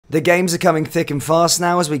The games are coming thick and fast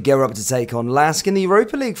now as we gear up to take on Lask in the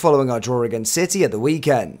Europa League following our draw against City at the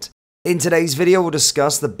weekend. In today's video, we'll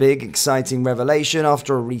discuss the big, exciting revelation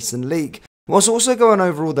after a recent leak, whilst also going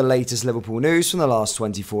over all the latest Liverpool news from the last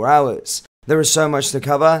 24 hours. There is so much to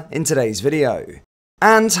cover in today's video.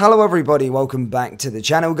 And hello everybody, welcome back to the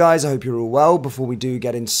channel guys, I hope you're all well. Before we do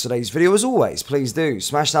get into today's video, as always, please do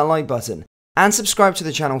smash that like button and subscribe to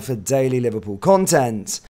the channel for daily Liverpool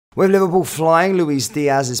content. With Liverpool flying Luis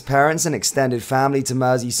Diaz's parents and extended family to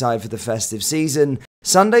Merseyside for the festive season,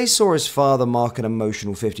 Sunday saw his father mark an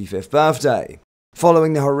emotional 55th birthday.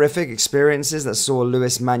 Following the horrific experiences that saw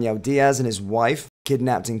Luis Manuel Diaz and his wife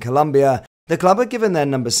kidnapped in Colombia, the club had given their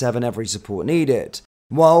number 7 every support needed.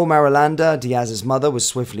 While Marilanda, Diaz's mother, was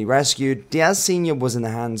swiftly rescued, Diaz Sr. was in the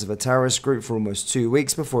hands of a terrorist group for almost 2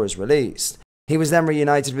 weeks before his release. He was then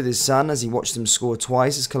reunited with his son as he watched him score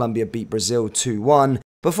twice as Colombia beat Brazil 2-1,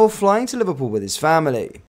 before flying to Liverpool with his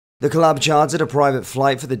family. The club chartered a private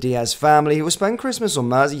flight for the Diaz family, who will spend Christmas on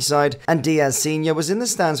Merseyside, and Diaz Sr. was in the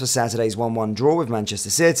stands for Saturday's 1-1 draw with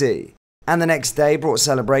Manchester City. And the next day brought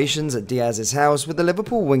celebrations at Diaz's house, with the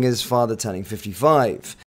Liverpool winger's father turning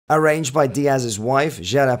 55. Arranged by Diaz's wife,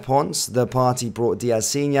 Gera Ponce, the party brought Diaz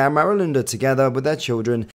Sr. and Marilunda together with their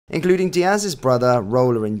children, including Diaz's brother,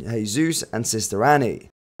 Roller Jesus, and sister Annie.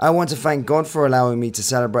 "I want to thank God for allowing me to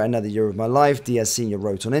celebrate another year of my life," Diaz Sr.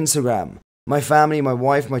 wrote on Instagram. "My family, my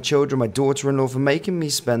wife, my children, my daughter-in-law for making me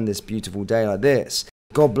spend this beautiful day like this.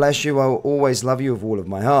 God bless you, I will always love you with all of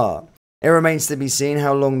my heart." It remains to be seen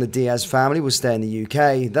how long the Diaz family will stay in the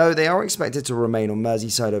UK, though they are expected to remain on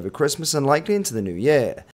Merseyside over Christmas and likely into the new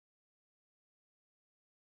year.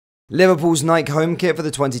 Liverpool's Nike home kit for the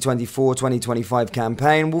 2024-2025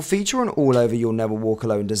 campaign will feature an all-over "You'll Never Walk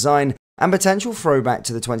Alone" design and potential throwback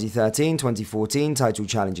to the 2013-2014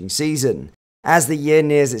 title-challenging season. As the year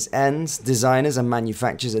nears its end, designers and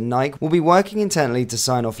manufacturers at Nike will be working intently to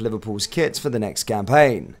sign off Liverpool's kits for the next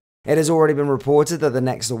campaign. It has already been reported that the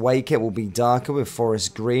next away kit will be darker with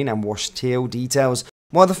forest green and washed teal details,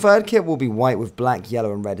 while the third kit will be white with black,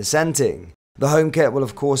 yellow and red accenting. The home kit will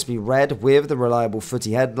of course be red with the reliable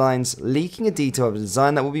footy headlines, leaking a detail of the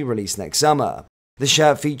design that will be released next summer. The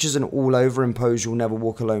shirt features an all-over imposed "You'll Never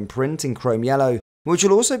Walk Alone" print in chrome yellow, which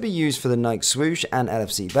will also be used for the Nike swoosh and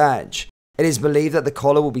LFC badge. It is believed that the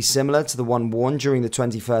collar will be similar to the one worn during the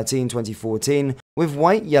 2013-2014, with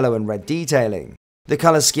white, yellow and red detailing. The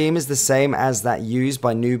colour scheme is the same as that used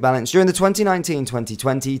by New Balance during the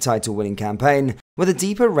 2019-2020 title-winning campaign, with a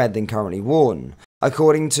deeper red than currently worn.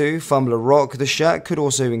 According to Fumbler Rock, the shirt could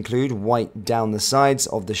also include white down the sides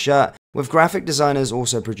of the shirt, with graphic designers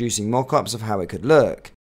also producing mock-ups of how it could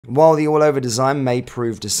look. While the all-over design may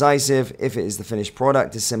prove decisive, if it is the finished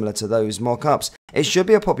product is similar to those mock-ups, it should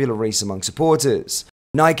be a popular release among supporters.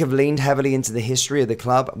 Nike have leaned heavily into the history of the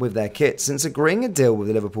club with their kit since agreeing a deal with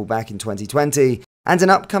Liverpool back in 2020, and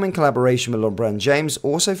an upcoming collaboration with LeBron James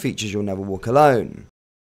also features "You'll Never Walk Alone."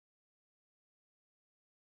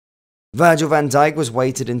 Virgil van Dijk was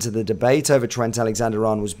weighted into the debate over Trent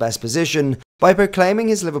Alexander-Arnold's best position by proclaiming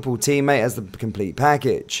his Liverpool teammate as the complete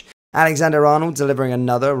package. Alexander-Arnold delivering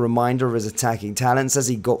another reminder of his attacking talents as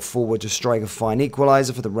he got forward to strike a fine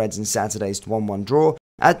equaliser for the Reds in Saturday's 1-1 draw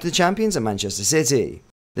at the champions at Manchester City.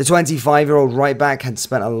 The 25-year-old right-back had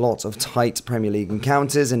spent a lot of tight Premier League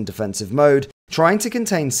encounters in defensive mode, trying to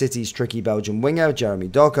contain City's tricky Belgian winger Jeremy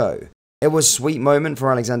Doku. It was a sweet moment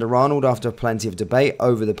for Alexander-Arnold after plenty of debate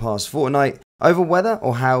over the past fortnight over whether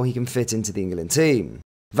or how he can fit into the England team.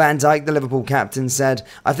 Van Dijk, the Liverpool captain, said,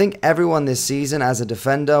 "I think everyone this season as a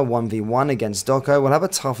defender 1v1 against Doku will have a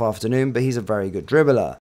tough afternoon, but he's a very good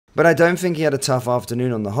dribbler. But I don't think he had a tough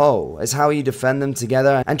afternoon on the whole. It's how you defend them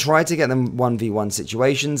together and try to get them 1v1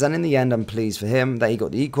 situations, and in the end I'm pleased for him that he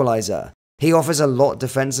got the equaliser. He offers a lot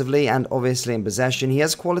defensively, and obviously in possession he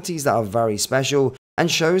has qualities that are very special and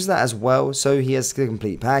shows that as well, so he has the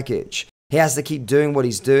complete package. He has to keep doing what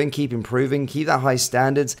he's doing, keep improving, keep that high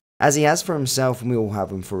standards as he has for himself, and we all have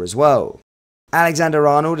him for as well."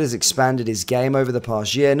 Alexander-Arnold has expanded his game over the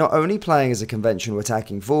past year, not only playing as a conventional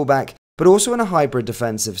attacking fullback, but also in a hybrid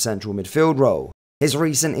defensive central midfield role. His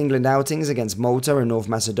recent England outings against Malta and North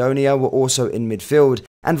Macedonia were also in midfield,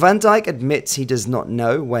 and Van Dijk admits he does not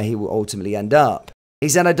know where he will ultimately end up. He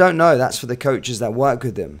said, "I don't know, that's for the coaches that work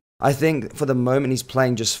with him. I think for the moment he's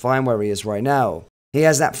playing just fine where he is right now. He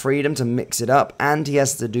has that freedom to mix it up, and he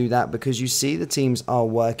has to do that because you see the teams are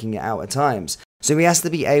working it out at times. So he has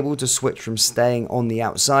to be able to switch from staying on the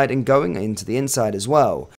outside and going into the inside as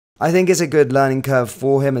well. I think it's a good learning curve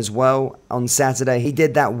for him as well. On Saturday, he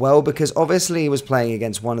did that well because obviously he was playing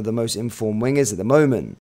against one of the most informed wingers at the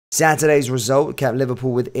moment. Saturday's result kept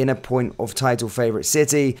Liverpool within a point of title favourite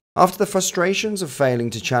City. After the frustrations of failing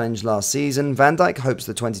to challenge last season, Van Dijk hopes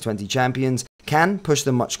the 2020 champions can push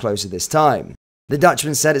them much closer this time. The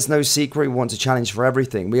Dutchman said it's no secret we want to challenge for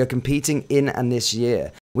everything. We are competing in and this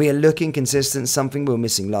year. We are looking consistent, something we were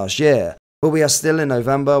missing last year. But we are still in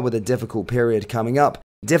November with a difficult period coming up,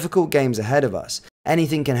 difficult games ahead of us.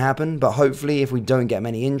 Anything can happen, but hopefully if we don't get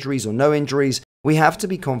many injuries or no injuries, we have to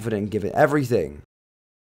be confident and give it everything.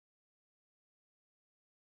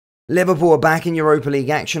 Liverpool are back in Europa League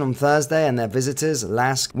action on Thursday, and their visitors,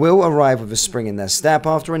 LASK, will arrive with a spring in their step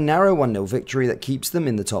after a narrow 1-0 victory that keeps them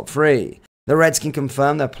in the top 3. The Reds can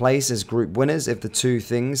confirm their place as group winners if the two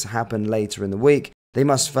things happen later in the week. They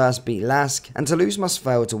must first beat LASK, and Toulouse must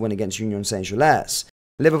fail to win against Union Saint-Gilles.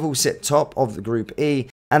 Liverpool sit top of the Group E,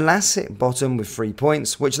 and LASK sit bottom with 3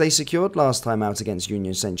 points, which they secured last time out against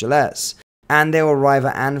Union Saint-Gilles. And they will arrive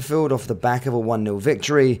at Anfield off the back of a 1-0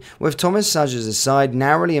 victory, with Thomas Sages' side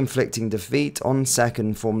narrowly inflicting defeat on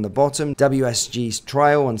second from the bottom WSG's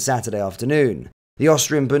trial on Saturday afternoon. The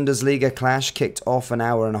Austrian Bundesliga clash kicked off an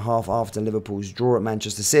hour and a half after Liverpool's draw at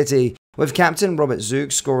Manchester City, with captain Robert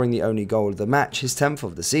Zook scoring the only goal of the match, his 10th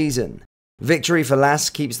of the season. Victory for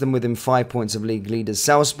LASK keeps them within 5 points of league leaders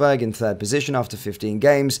Salzburg in third position after 15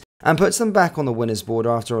 games, and puts them back on the winners' board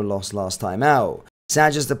after a loss last time out.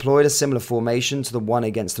 Sages deployed a similar formation to the one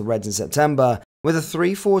against the Reds in September, with a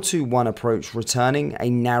 3-4-2-1 approach returning a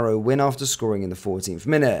narrow win after scoring in the 14th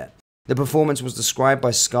minute. The performance was described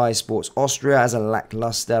by Sky Sports Austria as a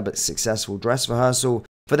lackluster but successful dress rehearsal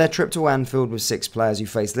for their trip to Anfield, with 6 players who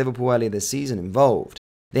faced Liverpool earlier this season involved.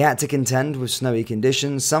 They had to contend with snowy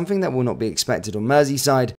conditions, something that will not be expected on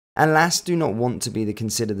Merseyside, and LASK do not want to be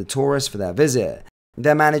considered the tourists for their visit.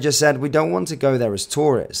 Their manager said, "We don't want to go there as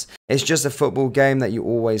tourists. It's just a football game that you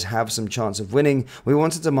always have some chance of winning. We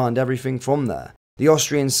want to demand everything from there." The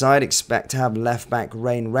Austrian side expect to have left-back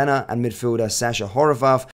Rain Renner and midfielder Sasha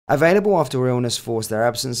Horvath available after illness forced their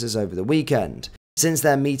absences over the weekend. Since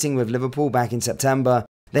their meeting with Liverpool back in September,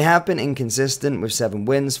 they have been inconsistent with 7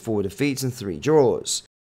 wins, 4 defeats and 3 draws.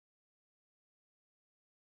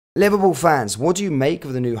 Liverpool fans, what do you make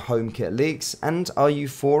of the new home kit leaks, and are you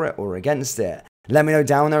for it or against it? Let me know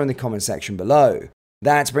down there in the comment section below.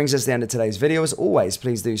 That brings us to the end of today's video. As always,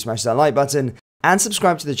 please do smash that like button and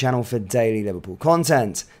subscribe to the channel for daily Liverpool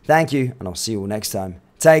content. Thank you, and I'll see you all next time.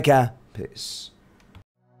 Take care. Peace.